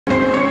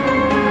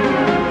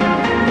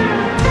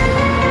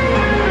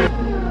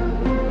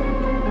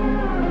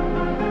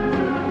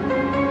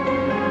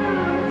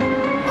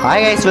Hi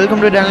guys,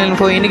 welcome to Channel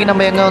Info. இன்னைக்கு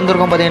நம்ம எங்க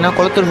வந்திருக்கோம் பாத்தீங்கன்னா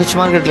Kolathur fish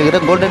marketல இருக்கிற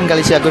golden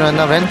galaxy aquarium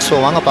தான் friends. சோ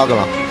வாங்க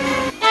பார்க்கலாம்.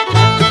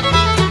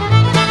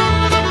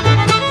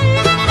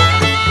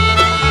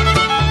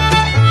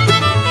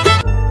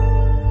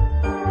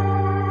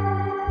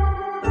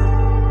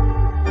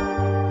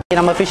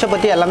 நம்ம ஃபிஷ்ஷை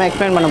பற்றி எல்லாமே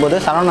எக்ஸ்பிளைன் பண்ணும்போது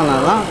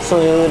சரவணன் தான். ஸோ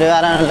இவர்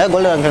வேறு இல்லை,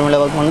 கோல்டன்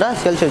அக்வாரியமில் ஒர்க் பண்ணுற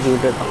சேல்ஸ்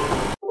வச்சுக்கிட்டு இருக்கோம்.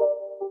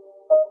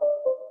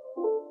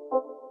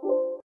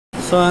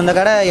 ஸோ இந்த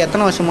கடை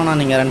எத்தனை வருஷமாக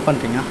நீங்கள் ரன்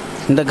பண்ணுறீங்க?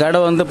 இந்த கடை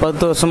வந்து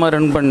 10 வருஷமாக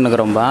ரன்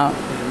பண்ணிக்கிறோம்பா.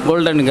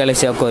 Golden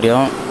Galaxy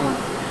aquarium.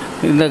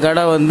 இந்த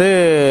கடை வந்து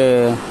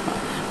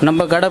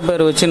நம்ம கடை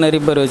பேர் வச்சு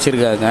நிறைய பேர்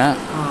வச்சுருக்காங்க.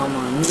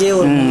 இங்கேயே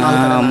ஒரு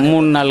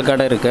 3-4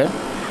 கடை இருக்குது.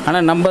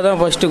 ஆனால் நம்ம தான்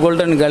ஃபஸ்ட்டு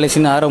கோல்டன்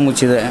கேலக்ஸின்னு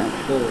ஆரம்பிச்சுது.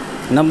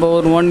 நம்ம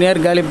ஒரு 1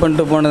 இயர் காலி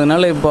பண்ணிட்டு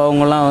போனதுனால இப்போ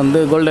அவங்களாம்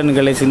வந்து கோல்டன்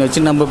கேலக்ஸின்னு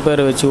வச்சு நம்ம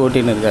பேர் வச்சு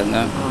ஓட்டின்னு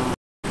இருக்காங்க.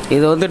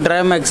 இது வந்து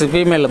ட்ரைமேக்ஸ்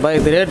ஃபீமேலுப்பா.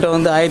 இது ரேட்டு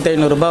வந்து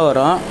 1500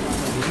 வரும்.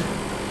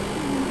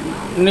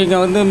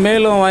 நீங்கள் வந்து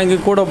மேலும் வாங்கி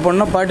கூட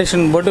போனால்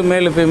பார்ட்டிஷன் போட்டு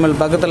மேலு ஃபீமேல்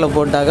பக்கத்தில்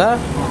போட்டாக்கா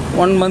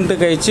 1 மந்த்து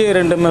கழிச்சு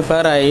ரெண்டுமே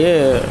ஃபேர் ஆகி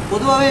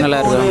பொதுவாகவே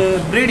நல்லாயிருக்கும்.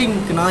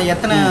 ப்ரீடிங்க்குனா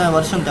எத்தனை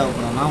வருஷம்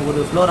தேவைப்படும்னா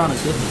ஒரு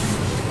ஃப்ளோரானுக்கு?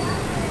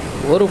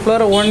 ஒரு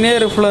ஃப்ளோர் 1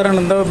 இயர்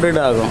ஃப்ளோரானு தான்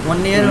ப்ரீட் ஆகும்.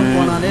 1 இயர்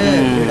போனாலே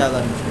ப்ரீட் ஆக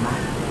ஆரம்பிச்சுமா?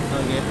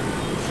 ஓகே.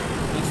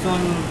 Next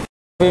one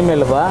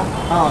ஃபீமேலுப்பா.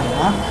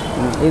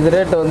 இது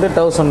ரேட்டு வந்து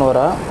 1000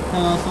 வரும்.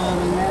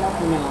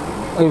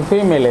 இது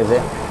ஃபீமேல்.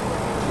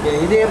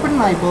 இது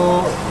எப்படின்னா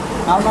இப்போது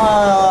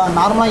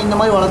நார்மலாக இந்த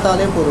மாதிரி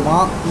வளர்த்தாலே போதுமா?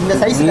 இந்த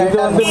சைஸ் இது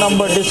வந்து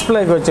நம்ம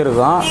டிஸ்பிளேக்கு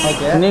வச்சுருக்கோம்.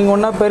 நீங்கள்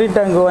ஒன்றா பெரிய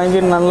டேங்க் வாங்கி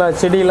நல்லா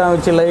செடியெலாம்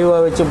வச்சு லைவாக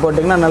வச்சு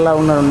போட்டிங்கன்னா நல்லா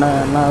இன்னும்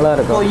நல்லா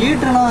இருக்கும்.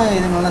 ஈட்டர்லாம்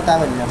இதுங்களாம்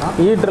தேவை இல்லைன்னா?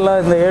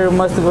 ஈட்டர்லாம் இந்த 7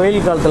 மாதத்துக்கு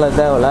வெயில் காலத்தில்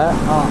தேவையில்ல.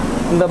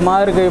 இந்த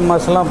மார்கழி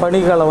மாதம்லாம்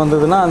பனிக்காலம்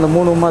வந்ததுன்னா அந்த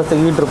 3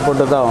 மாதத்துக்கு ஈட்டர்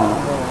போட்டு தான்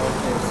ஆகணும்.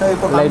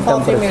 லைட்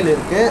டெம்பரேச்சர்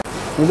இருக்குது.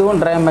 இதுவும்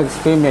ட்ரைமேக்ஸ்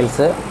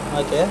ஃபீமேல்ஸு.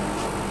 ஓகே.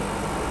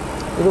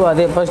 இதுவும்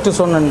அதே ஃபஸ்ட்டு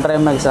சொன்ன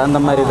ட்ரைமேக்ஸ்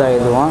அந்த மாதிரி தான்.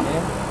 இதுவும்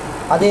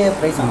அதே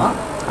ப்ரைஸா?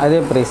 அதே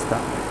ப்ரைஸ்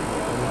தான்.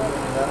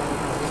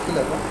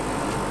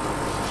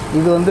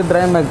 இது வந்து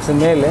ட்ரைமேக்ஸ்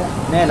மேலு.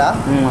 மேலா?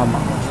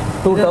 ஆமாம்.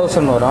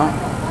 2000 வரும்.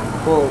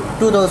 ஓ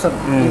 2000.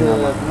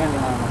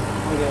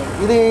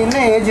 இது என்ன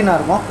ஏஜ்னா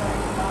இருக்கும்?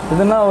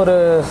 இதுனா ஒரு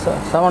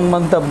 7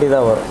 மந்த் அப்படி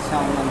தான் வரும்.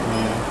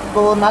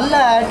 இப்போது நல்ல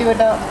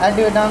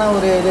ஆக்டிவேட்டான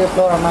ஒரு இது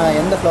ஃப்ளோரானா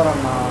எந்த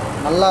ஃப்ளோரானா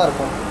நல்லா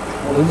இருக்கும்?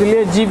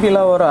 இதுலேயே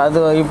ஜிபிலாம் வரும். அது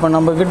இப்போ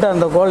நம்மக்கிட்ட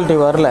அந்த குவாலிட்டி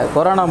வரல.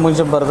 கொரோனா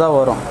முடிஞ்ச பிறகு தான்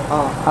வரும்.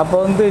 அப்போ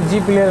வந்து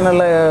ஜிபிலே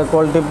நல்ல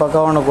குவாலிட்டி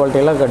பக்காவான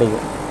குவாலிட்டியெல்லாம்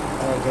கிடைக்கும்.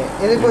 ஓகே.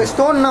 இதுக்கு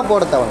ஸ்டோன்னா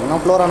போட தேவை?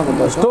 ஃப்ளோரானு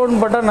போட்டு ஸ்டோன்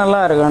போட்டால் நல்லா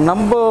இருக்கும்.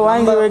 நம்ம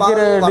வாங்கி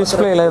வைக்கிற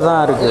டிஸ்பிளேல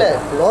தான் இருக்குது. இல்லை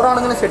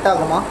ஃப்ளோரானுக்குன்னு செட்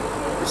ஆகுமா?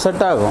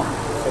 செட் ஆகும்.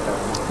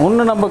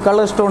 இன்னும் நம்ம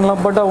கலர்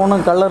ஸ்டோன்லாம் போட்டால்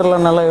இன்னும்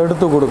கலரில் நல்லா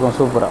எடுத்து கொடுக்கும்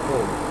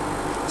சூப்பராக.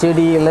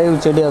 செடி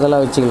லைவ் செடி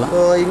அதெல்லாம் வச்சுக்கலாம்.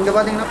 ஸோ இங்கே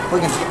பார்த்தீங்கன்னா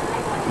ஓகே.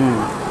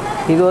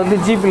 இது வந்து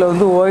ஜிபியில்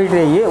வந்து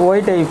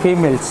ஒயிட் ஐ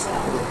ஃபீமேல்ஸ்.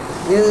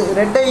 இது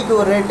ரெட் ஐக்கு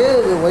ஒரு ரேட்டு,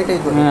 இது ஒயிட்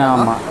ஐக்கு ஒரு.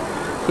 ஆமாம்.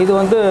 இது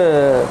வந்து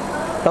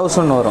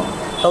 1000 வரும்.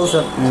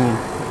 1000.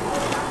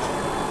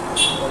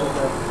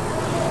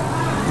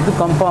 இது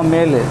கன்ஃபார்ம்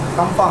மேலு.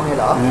 கன்ஃபார்ம்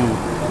மேலா?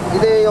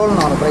 இது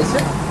எவ்வளோண்ணா வரும்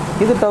ப்ரைஸு?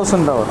 இது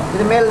 1000 தான் வரும்.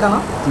 இது மேல் தானா?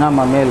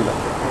 ஆமாம், மேல் தான்.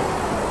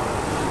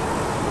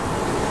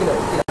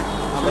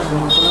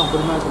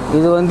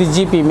 இது வந்து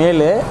ஜிபி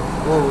மேலு.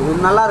 ஓ இது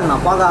நல்லா இருக்குண்ணா,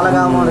 பார்க்க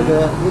அழகாகவும்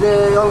இருக்குது. இது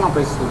எவ்வளோண்ணா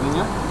ப்ரைஸ்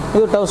சொல்லுவீங்க?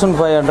 இது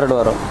 1500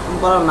 வரும்.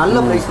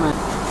 நல்ல ப்ரைஸ்ண்ணா.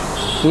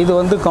 இது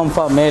வந்து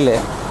கன்ஃபார்ம் மேலு.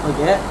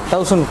 ஓகே.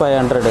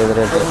 1500 இது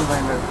ரேட்டு.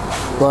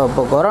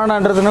 இப்போ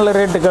கொரோனான்றதுனால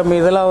ரேட்டு கம்மி.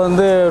 இதெல்லாம்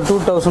வந்து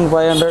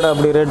 2500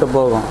 அப்படி ரேட்டு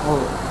போகும்.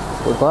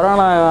 இப்போ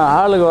கொரோனா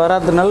ஆளுக்கு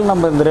வராததுனால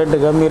நம்ம இந்த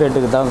ரேட்டு கம்மி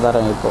ரேட்டுக்கு தான்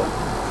தரோம். இப்போது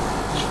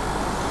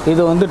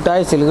இது வந்து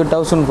டாய் சில்க்கு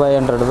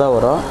 1500 தான்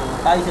வரும்.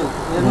 டாய் சில்க்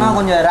இதுனா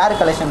கொஞ்சம்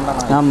ரேர் கலெக்ஷன்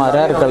தான். ஆமாம்,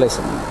 ரேர்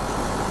கலெக்ஷன்.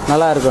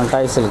 நல்லா இருக்கும்.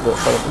 டாய் சில்க்கு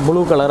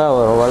ப்ளூ கலராக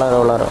வரும்.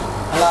 வளரும்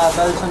நல்லா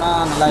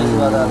கலெக்ஷனாக நல்லா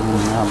இதுவாக தான்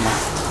இருக்கும். ஆமாம்.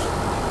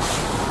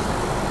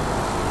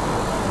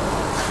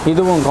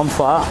 இதுவும்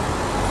கம்பா.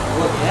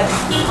 ஓகே.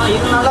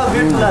 இது நல்லா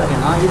பியூட்டிஃபுல்லாக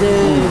இருக்குண்ணா.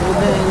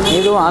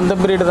 இதுவும் அந்த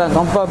ப்ரீடு தான்,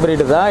 கம்பா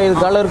ப்ரீடு தான். இது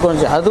கலர்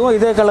கொஞ்சம் அதுவும்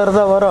இதே கலர்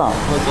தான் வரும்.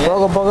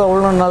 போக போக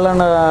உள்ள நல்ல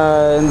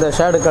இந்த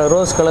ஷேடு கலர்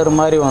ரோஸ் கலர்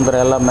மாதிரி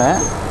வந்துடும் எல்லாமே.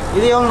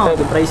 இது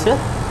எவ்வளோ ப்ரைஸு?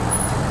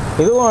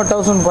 இதுவும்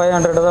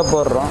 1500 தான்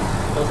போடுறோம்.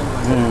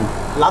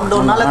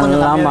 லாக்டவுன்னால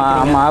கொஞ்சம்.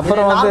 ஆமாம்.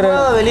 அப்புறம் வந்து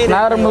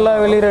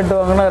நார்மலாக வெளி ரேட்டு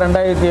வாங்கினா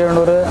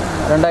 2700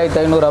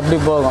 2500 அப்படி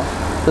போகும்.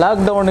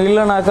 லாக்டவுன்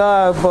இல்லைனாக்கா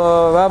இப்போ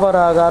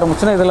வியாபாரம் ஆக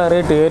ஆரம்பிச்சுன்னா இதெல்லாம்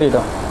ரேட்டு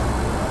ஏறிடும்.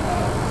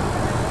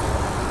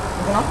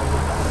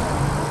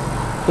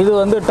 இது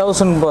வந்து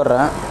 1000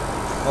 போடுறேன்.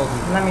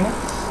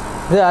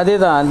 இது அதே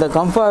தான். இந்த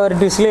கம்ஃபா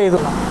வெரைட்டிஸ்லேயே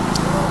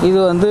இது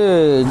வந்து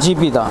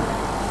ஜிபி தான்.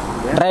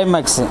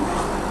 ட்ரைமேக்ஸு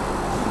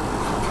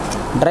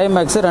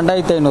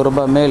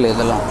 2500 மேலு.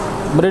 இதெல்லாம்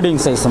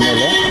ப்ரீடிங் சைஸு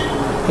மேலு.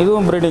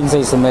 இதுவும் ப்ரீடிங்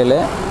சைஸு மேலு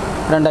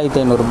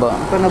 2500.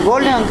 இப்போ இந்த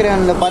கோல்டன்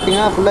அக்வாரியமில்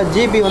பார்த்தீங்கன்னா ஃபுல்லாக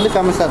ஜிபி வந்து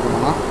ஃபேமஸாக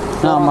இருக்குமா?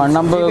 ஆமாம்.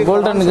 நம்ம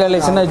கோல்டன்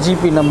கேலக்ஸினா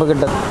ஜிபி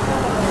நம்மக்கிட்ட.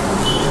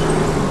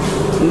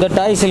 இந்த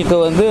டாய் சில்க்கு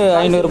வந்து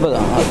 500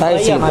 தான். டாய்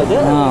சில்க்.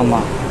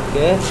 ஆமாம்.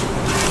 ஓகே.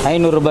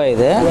 500 ரூபாய்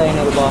இது.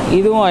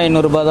 இதுவும்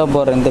 500 ரூபாய் தான்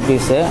போடுறேன் இந்த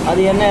பீஸு.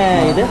 அது என்ன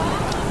இது?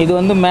 இது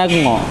வந்து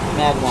மேக்மோ.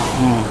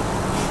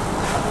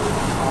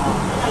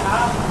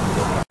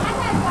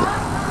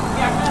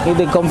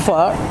 இது கம்ஃபா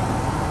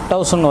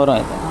 1000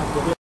 வரும்.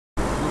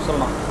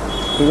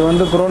 இது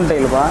வந்து க்ரோன்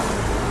டைல்ப்பா.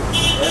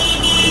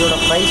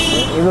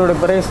 இதோட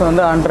ப்ரைஸ்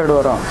வந்து 100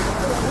 வரும்.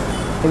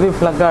 இது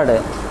ஃப்ளக்கார்டு.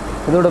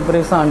 இதோட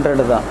ப்ரைஸும்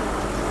 100 தான்.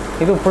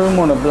 இது ஃபுல்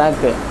மூணு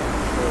பிளாக்கு.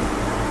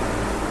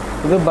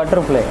 இது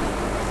பட்டர்ஃப்ளை.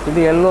 இது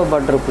எல்லோ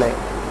பட்டர்ஃப்ளை.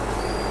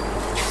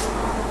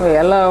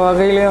 எல்லா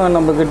வகையிலையும்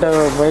நம்மக்கிட்ட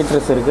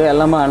ஃபைட்ரஸ் இருக்குது.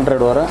 எல்லாமே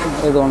 100 வரும்.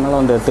 இது ஒன்றாலும்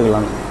வந்து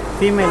எடுத்துக்கலாம்.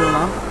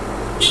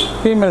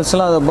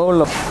 ஃபீமேல்ஸ்லாம் அது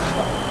பவுலில்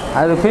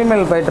அது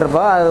ஃபீமேல்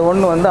ஃபைட்டர்ப்பா. அது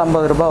ஒன்று வந்து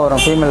 50 ரூபா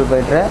வரும் ஃபீமேல்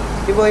ஃபைட்ரு.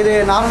 இப்போ இது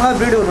நார்மலாக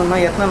ப்ரீடு விடணும்னா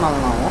எத்தனை நாள்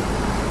ஆகும்?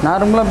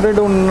 நார்மலாக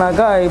ப்ரீடு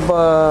விடணுன்னாக்கா இப்போ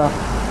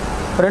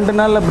 2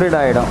 நாளில் ப்ரீட்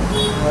ஆகிடும்.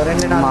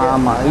 2 நாள்.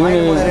 ஆமாம்.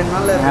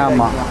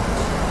 ஆமாம்.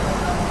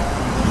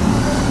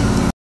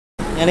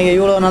 எனக்கு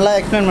இவ்வளோ நல்லா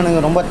எக்ஸ்பிளைன்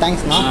பண்ணுங்க, ரொம்ப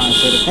தேங்க்ஸ்ண்ணா.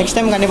 சரி. நெக்ஸ்ட்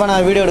டைம் கண்டிப்பாக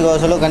நான் வீடியோ எடுக்க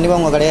சொல்ல கண்டிப்பாக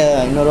உங்கள் கடையை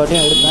இன்னொரு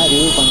வாட்டியும் எடுப்பேன்,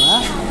 ரிவ்யூ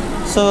பண்ணுவேன்.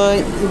 ஸோ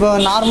இப்போ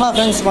நார்மலாக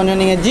ஃப்ரெண்ட்ஸ் கொஞ்சம்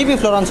நீங்கள் ஜிபி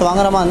ஃப்ளோரன்ஸ்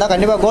வாங்குற மாதிரி இருந்தால்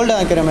கண்டிப்பாக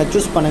கோல்டன் அக்வேரியம்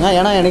சூஸ் பண்ணுங்கள்.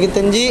 ஏன்னா எனக்கு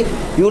தெரிஞ்சு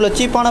இவ்வளோ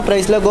சீப்பான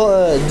ப்ரைஸில்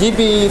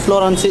ஜிபி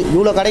ஃப்ளோரன்ஸ்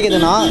இவ்வளோ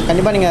கிடைக்குதுன்னா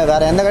கண்டிப்பாக நீங்கள்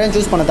வேறு எந்த கடையும்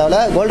சூஸ் பண்ண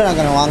தேவையில்ல, கோல்டன்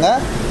அக்வேரியம் வாங்க,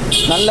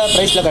 நல்ல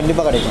ப்ரைஸில்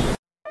கண்டிப்பாக கிடைக்கும்.